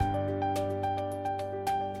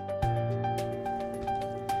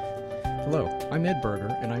Hello, I'm Ed Berger,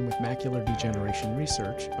 and I'm with Macular Degeneration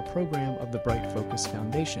Research, a program of the Bright Focus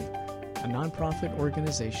Foundation, a nonprofit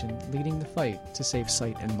organization leading the fight to save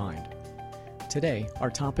sight and mind. Today, our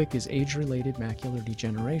topic is age-related macular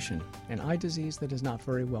degeneration, an eye disease that is not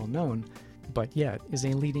very well known, but yet is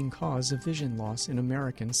a leading cause of vision loss in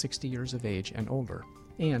Americans 60 years of age and older,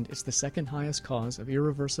 and it's the second highest cause of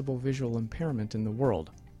irreversible visual impairment in the world.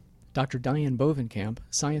 Dr. Diane Bovenkamp,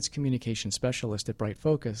 Science Communication Specialist at Bright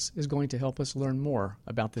Focus, is going to help us learn more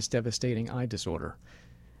about this devastating eye disorder.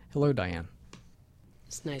 Hello, Diane.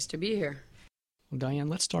 It's nice to be here. Well, Diane,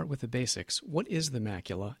 let's start with the basics. What is the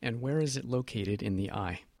macula, and where is it located in the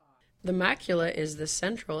eye? The macula is the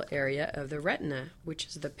central area of the retina, which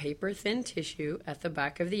is the paper-thin tissue at the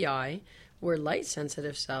back of the eye where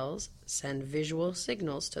light-sensitive cells send visual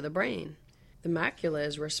signals to the brain. The macula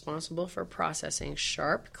is responsible for processing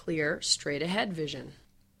sharp, clear, straight-ahead vision.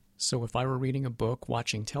 So if I were reading a book,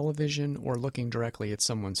 watching television, or looking directly at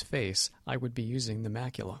someone's face, I would be using the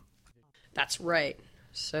macula. That's right.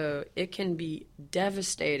 So it can be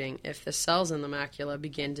devastating if the cells in the macula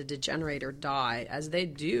begin to degenerate or die, as they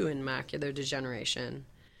do in macular degeneration.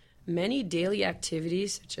 Many daily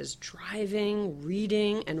activities such as driving,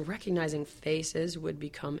 reading, and recognizing faces would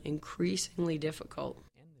become increasingly difficult.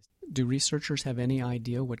 Do researchers have any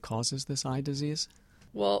idea what causes this eye disease?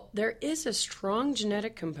 Well, there is a strong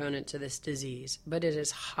genetic component to this disease, but it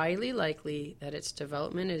is highly likely that its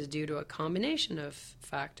development is due to a combination of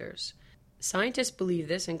factors. Scientists believe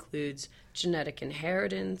this includes genetic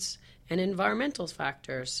inheritance and environmental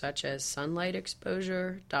factors such as sunlight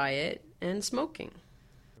exposure, diet, and smoking.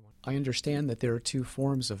 I understand that there are two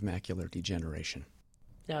forms of macular degeneration.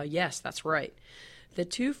 Yes, that's right. The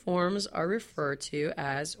two forms are referred to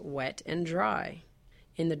as wet and dry.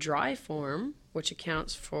 In the dry form, which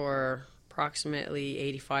accounts for approximately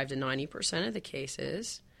 85 to 90% of the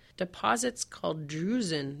cases, deposits called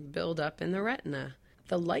drusen build up in the retina.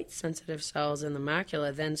 The light-sensitive cells in the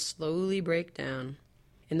macula then slowly break down.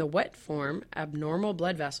 In the wet form, abnormal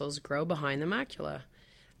blood vessels grow behind the macula.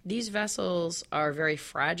 These vessels are very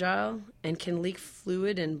fragile and can leak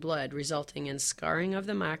fluid and blood, resulting in scarring of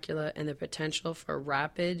the macula and the potential for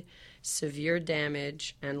rapid, severe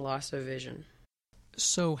damage and loss of vision.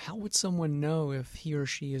 So how would someone know if he or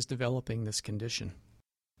she is developing this condition?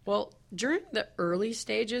 Well, during the early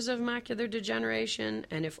stages of macular degeneration,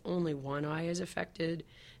 and if only one eye is affected,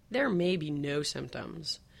 there may be no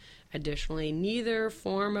symptoms. Additionally, neither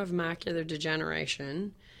form of macular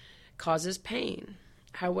degeneration causes pain.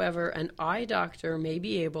 However, an eye doctor may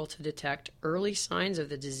be able to detect early signs of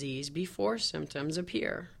the disease before symptoms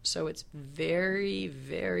appear. So it's very,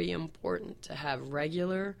 very important to have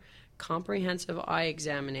regular, comprehensive eye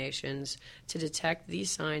examinations to detect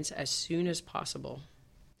these signs as soon as possible.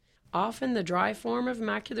 Often the dry form of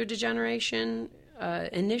macular degeneration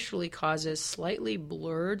initially causes slightly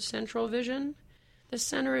blurred central vision. The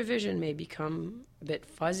center of vision may become a bit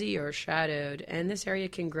fuzzy or shadowed, and this area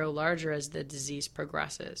can grow larger as the disease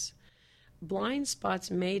progresses. Blind spots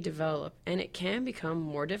may develop, and it can become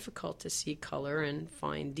more difficult to see color and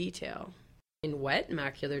fine detail. In wet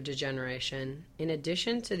macular degeneration, in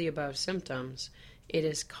addition to the above symptoms, it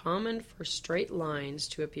is common for straight lines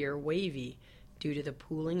to appear wavy due to the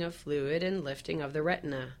pooling of fluid and lifting of the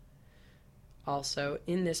retina. Also,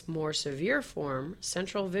 in this more severe form,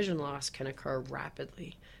 central vision loss can occur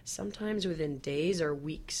rapidly, sometimes within days or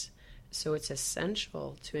weeks, so it's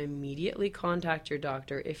essential to immediately contact your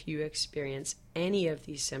doctor if you experience any of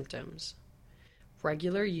these symptoms.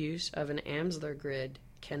 Regular use of an Amsler grid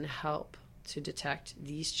can help to detect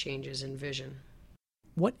these changes in vision.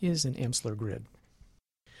 What is an Amsler grid?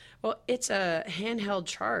 Well, it's a handheld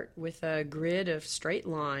chart with a grid of straight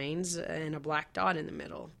lines and a black dot in the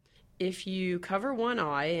middle. If you cover one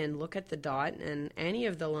eye and look at the dot and any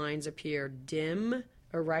of the lines appear dim,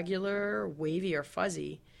 irregular, wavy, or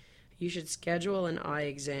fuzzy, you should schedule an eye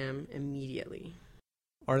exam immediately.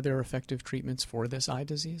 Are there effective treatments for this eye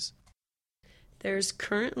disease? There's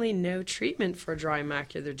currently no treatment for dry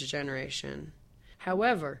macular degeneration.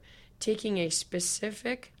 However, taking a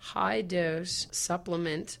specific high-dose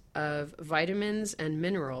supplement of vitamins and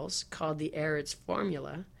minerals called the AREDS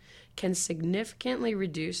formula can significantly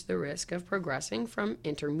reduce the risk of progressing from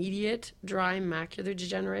intermediate dry macular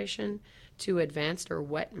degeneration to advanced or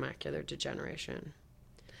wet macular degeneration.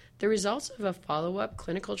 The results of a follow-up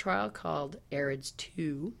clinical trial called AREDS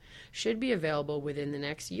 2 should be available within the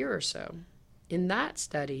next year or so. In that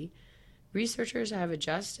study, researchers have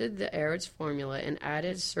adjusted the AREDS formula and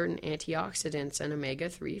added certain antioxidants and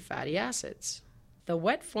omega-3 fatty acids. The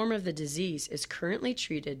wet form of the disease is currently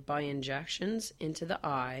treated by injections into the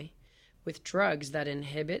eye with drugs that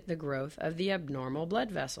inhibit the growth of the abnormal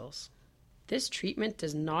blood vessels. This treatment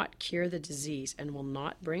does not cure the disease and will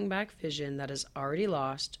not bring back vision that is already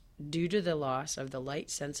lost due to the loss of the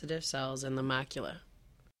light-sensitive cells in the macula.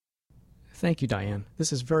 Thank you, Diane.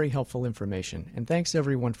 This is very helpful information, and thanks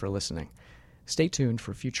everyone for listening. Stay tuned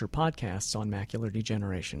for future podcasts on macular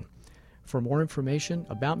degeneration. For more information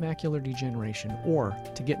about macular degeneration or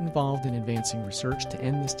to get involved in advancing research to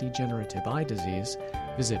end this degenerative eye disease,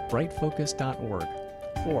 visit brightfocus.org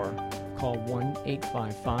or call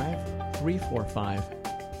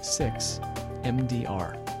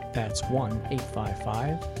 1-855-345-6MDR. That's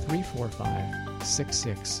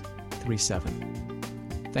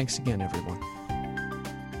 1-855-345-6637. Thanks again, everyone.